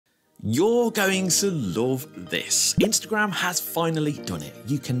You're going to love this. Instagram has finally done it.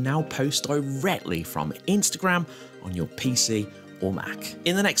 You can now post directly from Instagram on your PC or Mac.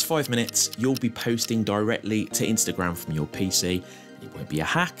 In the next 5 minutes, you'll be posting directly to Instagram from your PC. It won't be a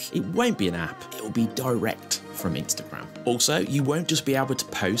hack, it won't be an app, it will be direct from Instagram. Also, you won't just be able to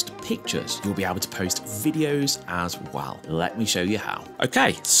post pictures, you'll be able to post videos as well. Let me show you how.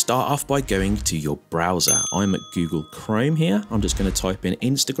 Okay, start off by going to your browser. I'm at Google Chrome here. I'm just going to type in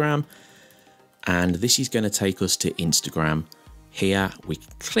Instagram, and this is going to take us to Instagram. Here, we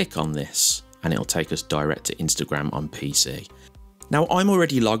click on this, and it'll take us direct to Instagram on PC. Now, I'm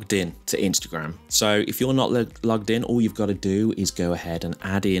already logged in to Instagram, so if you're not logged in, all you've got to do is go ahead and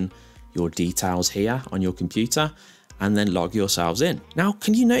add in your details here on your computer and then log yourselves in. Now,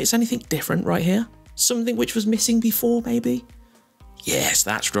 can you notice anything different right here? Something which was missing before, maybe? Yes,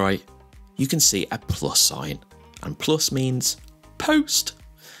 that's right. You can see a plus sign, and plus means post.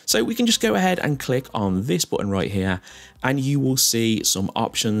 So we can just go ahead and click on this button right here, and you will see some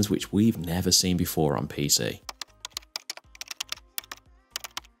options which we've never seen before on PC.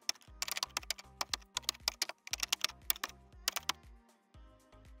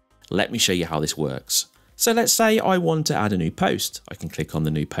 Let me show you how this works. So let's say I want to add a new post. I can click on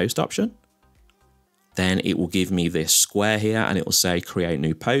the new post option. Then it will give me this square here and it will say create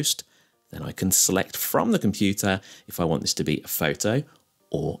new post. Then I can select from the computer if I want this to be a photo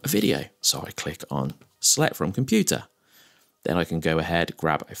or a video. So I click on select from computer. Then I can go ahead,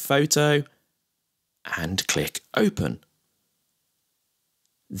 grab a photo and click open.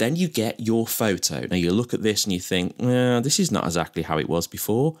 Then you get your photo. Now you look at this and you think, this is not exactly how it was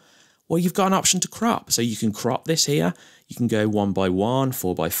before. Well, you've got an option to crop. So you can crop this here. You can go 1:1,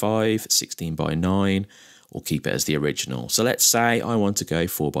 4:5, 16:9, or keep it as the original. So let's say I want to go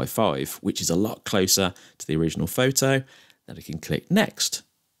 4:5, which is a lot closer to the original photo. Then I can click next.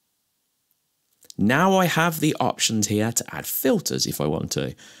 Now I have the options here to add filters if I want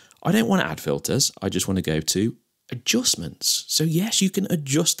to. I don't want to add filters. I just want to go to adjustments. So yes, you can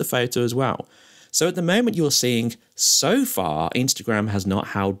adjust the photo as well. So at the moment you're seeing so far, Instagram has not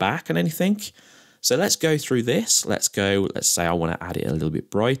held back on anything. So let's go through this. Let's say I want to add it a little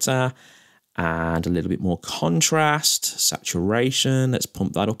bit brighter and a little bit more contrast, saturation. Let's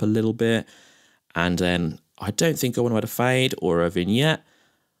pump that up a little bit. And then I don't think I want to add a fade or a vignette.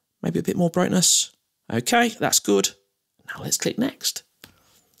 Maybe a bit more brightness. Okay, that's good. Now let's click next.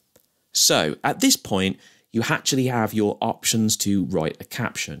 So at this point, you actually have your options to write a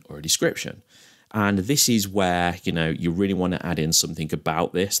caption or a description. And this is where, you really want to add in something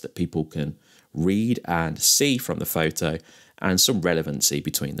about this that people can read and see from the photo and some relevancy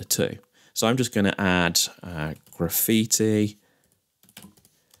between the two. So I'm just going to add graffiti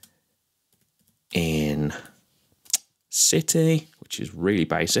in city, which is really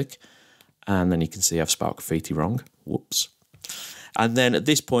basic. And then you can see I've spelled graffiti wrong. Whoops. And then at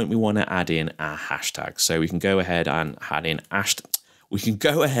this point, we want to add in a hashtag. So we can go ahead and add in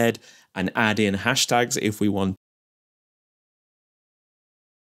hashtags if we want.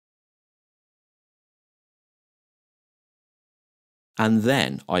 And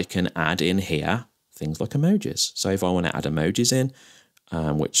then I can add in here things like emojis. So if I want to add emojis in,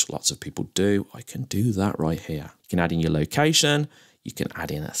 which lots of people do, I can do that right here. You can add in your location, you can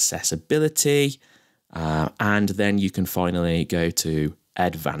add in accessibility, and then you can finally go to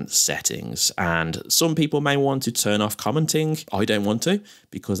advanced settings. And some people may want to turn off commenting. I don't want to,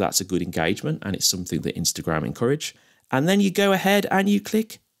 because that's a good engagement and it's something that Instagram encourage. And then you go ahead and you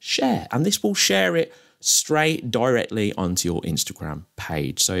click share, and this will share it straight directly onto your Instagram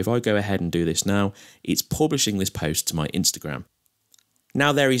page. So if I go ahead and do this now, it's publishing this post to my Instagram.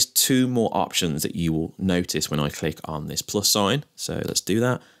 Now there is two more options that you will notice when I click on this plus sign. So let's do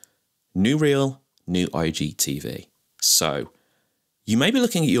that. New reel, new IGTV. So you may be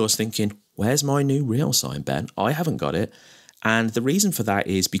looking at yours thinking, where's my new reel sign, Ben? I haven't got it. And the reason for that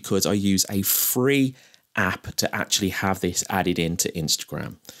is because I use a free app to actually have this added into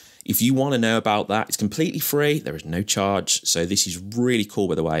Instagram. If you want to know about that, it's completely free. There is no charge. So this is really cool,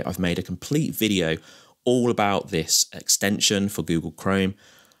 by the way. I've made a complete video all about this extension for Google Chrome.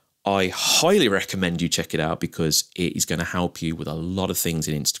 I highly recommend you check it out because it is going to help you with a lot of things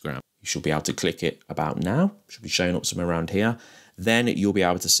in Instagram. You should be able to click it about now. It should be showing up somewhere around here. Then you'll be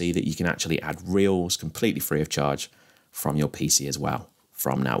able to see that you can actually add reels completely free of charge from your PC as well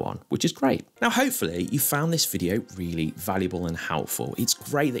from now on, which is great. Now, hopefully you found this video really valuable and helpful. It's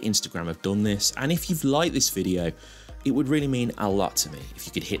great that Instagram have done this. And if you've liked this video, it would really mean a lot to me if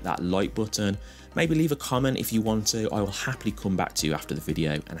you could hit that like button, Maybe leave a comment if you want to. I will happily come back to you after the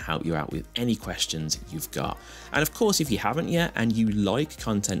video and help you out with any questions you've got. And of course, if you haven't yet and you like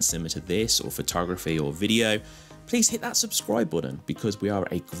content similar to this or photography or video, please hit that subscribe button, because we are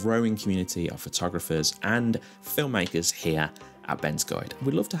a growing community of photographers and filmmakers here at Ben's Guide.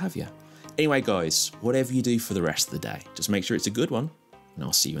 We'd love to have you. Anyway, guys, whatever you do for the rest of the day, just make sure it's a good one, and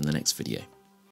I'll see you in the next video.